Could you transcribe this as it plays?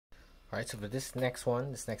Alright, so for this next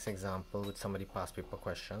example with some of the past paper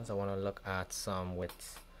questions, I want to look at some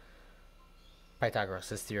with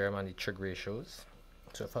Pythagoras' theorem and the trig ratios.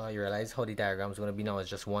 So if you realize how the diagram is going to be now,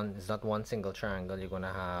 it's not one single triangle. You're going to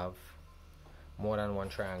have more than one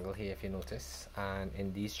triangle here, if you notice. And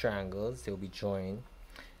in these triangles, they'll be joined.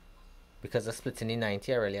 Because of splitting the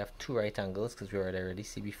 90, I really have two right angles, because we already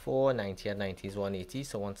see before, 90 and 90 is 180.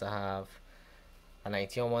 So once I have a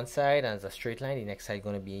 90 on one side and it's a straight line, the next side is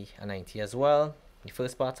going to be a 90 as well. The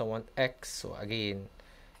first part I want x, so again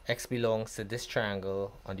x belongs to this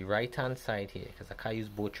triangle on the right hand side here, because I can't use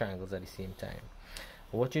both triangles at the same time.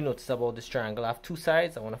 What you notice about this triangle, I have two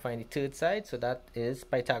sides. I want to find the third side, so that is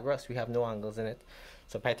Pythagoras. We have no angles in it.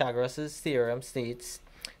 So Pythagoras' theorem states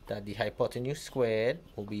that the hypotenuse squared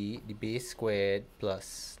will be the base squared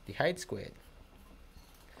plus the height squared.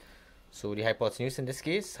 So the hypotenuse in this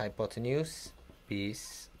case, hypotenuse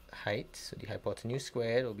base height, so the hypotenuse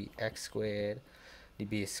squared will be x squared, the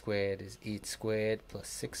base squared is 8 squared plus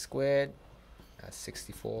 6 squared, that's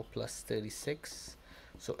 64 plus 36.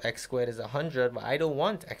 So x squared is 100, but I don't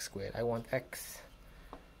want x squared, I want x.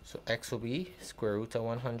 So x will be square root of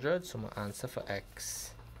 100, so my answer for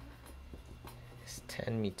x is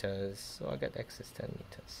 10 meters. So I get x is 10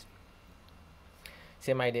 meters.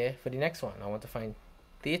 Same idea for the next one. I want to find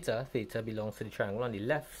theta. Theta belongs to the triangle on the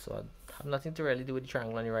left, so I have nothing to really do with the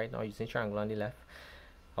triangle on the right now, using the triangle on the left.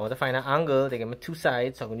 I want to find an angle. They give me two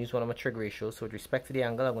sides, so I'm going to use one of my trig ratios. So with respect to the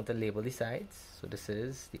angle, I'm going to label the sides. So this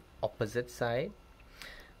is the opposite side.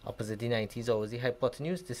 Opposite the 90 is always the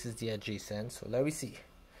hypotenuse. This is the adjacent. So let me see.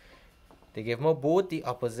 They give me both the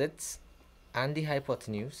opposites and the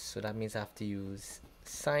hypotenuse, so that means I have to use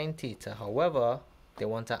sine theta. However, they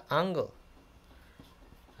want an angle.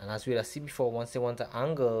 And as we'll see before, once they want an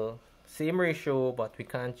angle, same ratio, but we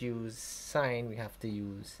can't use sine. We have to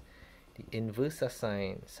use the inverse of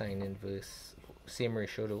sine, sine inverse, same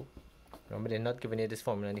ratio though. Remember, they're not giving you this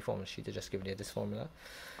formula in the formula sheet, they're just giving you this formula.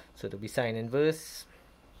 So it'll be sine inverse.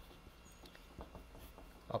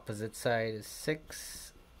 Opposite side is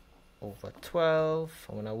 6 over 12.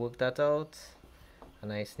 I'm going to work that out. A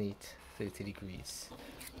nice neat 30 degrees.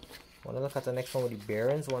 I want to look at the next one with the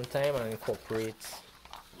bearings one time and incorporate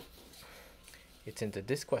it into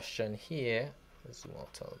this question here. Let's zoom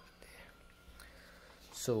out a little bit there.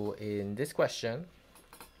 So in this question,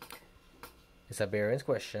 it's a bearings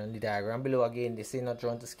question. The diagram below, again, they say not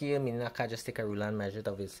drawn to scale, meaning I can't just take a ruler and measure it.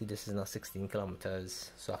 Obviously, this is not 16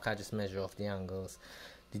 kilometers, so I can't just measure off the angles.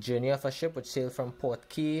 The journey of a ship which sailed from port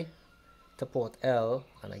K to port L,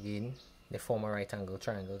 and again, they form a right angle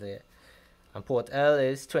triangle there. And port L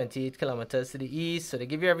is 28 kilometers to the east, so they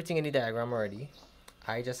give you everything in the diagram already.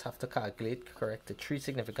 I just have to calculate, correct the three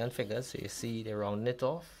significant figures, so you see they round it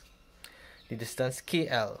off. The distance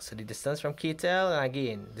KL, so the distance from K to L, and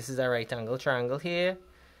again, this is a right angle triangle here.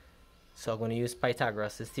 So I'm going to use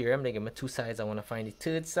Pythagoras' theorem. They give me two sides. I want to find the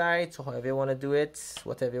third side. So however you want to do it,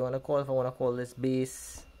 whatever you want to call it. If I want to call this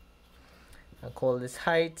base and call this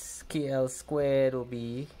height, KL squared will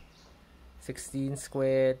be 16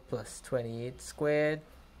 squared plus 28 squared.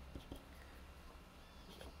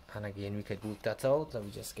 And again, we could work that out. Let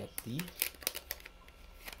me just get the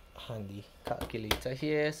handy calculator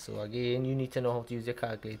here. So again, you need to know how to use your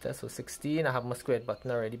calculator. So 16, I have my squared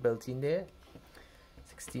button already built in there.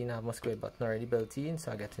 16, I have my squared button already built in,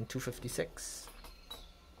 so I get in 256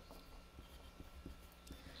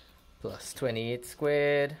 plus 28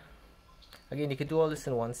 squared. Again, you can do all this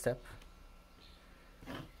in one step.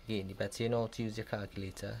 Again, the better you know how to use your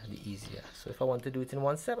calculator, the easier. So if I want to do it in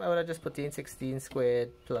one step, I would have just put in 16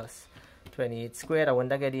 squared plus 28 squared. I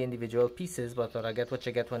wouldn't get the individual pieces, but I get what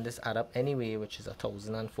you get when this add up anyway, which is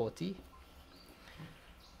 1040.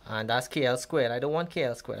 And that's KL squared. I don't want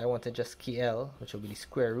KL squared. I wanted just KL, which will be the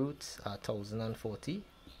square root of 1040.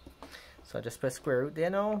 So I just press square root there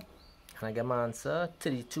now. And I get my answer,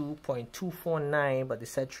 32.249. But they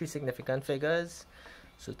said three significant figures.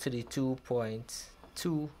 So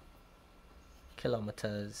 32.2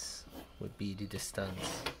 kilometers would be the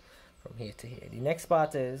distance from here to here. The next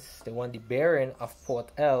part is they want the bearing of port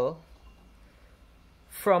L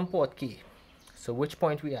from port K. So which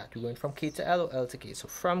point we at? We're going from K to L or L to K. So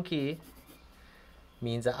from K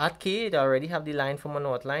means that at K, they already have the line from my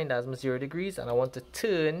north line. That's my 0 degrees. And I want to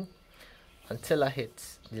turn until I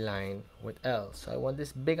hit the line with L. So I want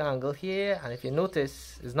this big angle here. And if you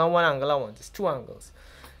notice, it's not one angle I want. It's two angles.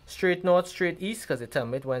 Straight north, straight east, because they tell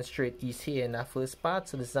me it went straight east here in that first part.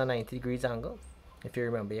 So this is a 90 degrees angle, if you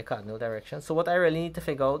remember your cardinal direction. So what I really need to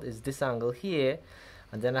figure out is this angle here.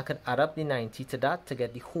 And then I can add up the 90 to that to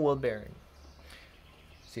get the whole bearing.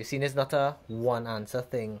 So you see, it's not a one answer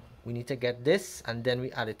thing. we need to get this, and then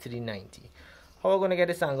we add it to the 90. How are we going to get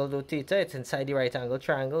this angle though, theta? It's inside the right angle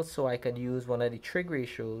triangle, so I could use one of the trig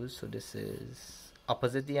ratios. So this is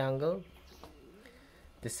opposite the angle.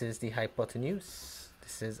 This is the hypotenuse.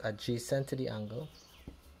 This is adjacent to the angle.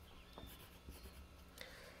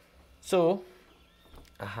 So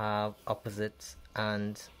I have opposite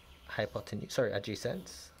and hypotenuse, sorry,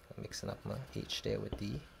 adjacent. I'm mixing up my H there with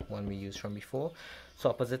the one we used from before. So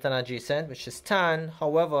opposite and adjacent, which is tan.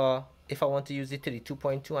 However, if I want to use the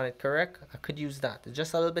 32.2 on it correct, I could use that. It's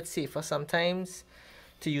just a little bit safer sometimes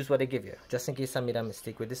to use what they give you, just in case I made a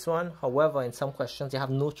mistake with this one. However, in some questions, you have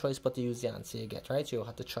no choice but to use the answer you get, right? So you'll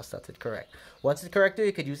have to trust that it's correct. Once it's correct,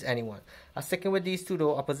 you could use any one. I'm sticking with these two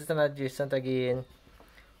though, opposite and adjacent again.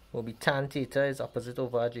 Will be tan theta is opposite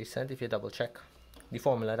over adjacent if you double check the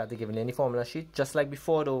formula that they given in the formula sheet. Just like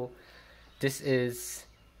before though, this is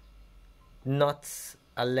not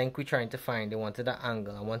a length we're trying to find. They wanted an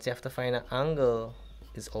angle, and once you have to find an angle,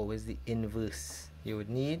 is always the inverse you would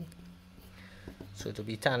need. So it will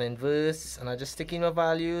be tan inverse, and I just stick in my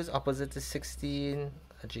values. Opposite is 16,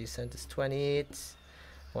 adjacent is 28.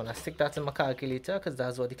 When I stick that in my calculator, because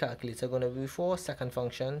that's what the calculator going to be for. Second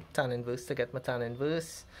function, tan inverse to get my tan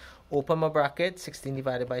inverse. Open my bracket, 16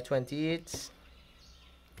 divided by 28.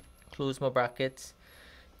 Close my bracket,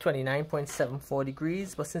 29.74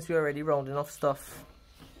 degrees. But since we're already rounding off stuff,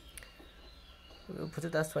 we'll put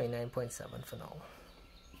it as 29.7 for now,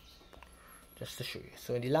 just to show you.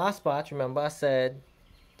 So in the last part, remember I said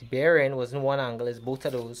the bearing wasn't one angle, it's both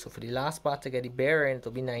of those. So for the last part, to get the bearing, it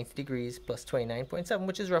will be 90 degrees plus 29.7,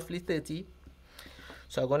 which is roughly 30.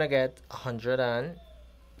 So I'm going to get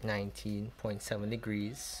 119.7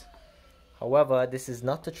 degrees. However, this is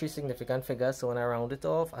not the three significant figures, so when I round it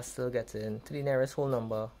off, I still get in to the nearest whole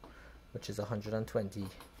number, which is 120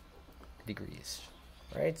 degrees.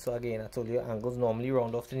 Right? So again, I told you angles normally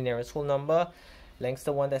round off to the nearest whole number, lengths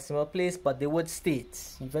to one decimal place, but they would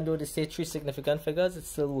state, even though they say three significant figures, it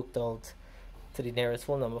still worked out to the nearest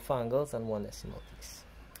whole number for angles and one decimal place.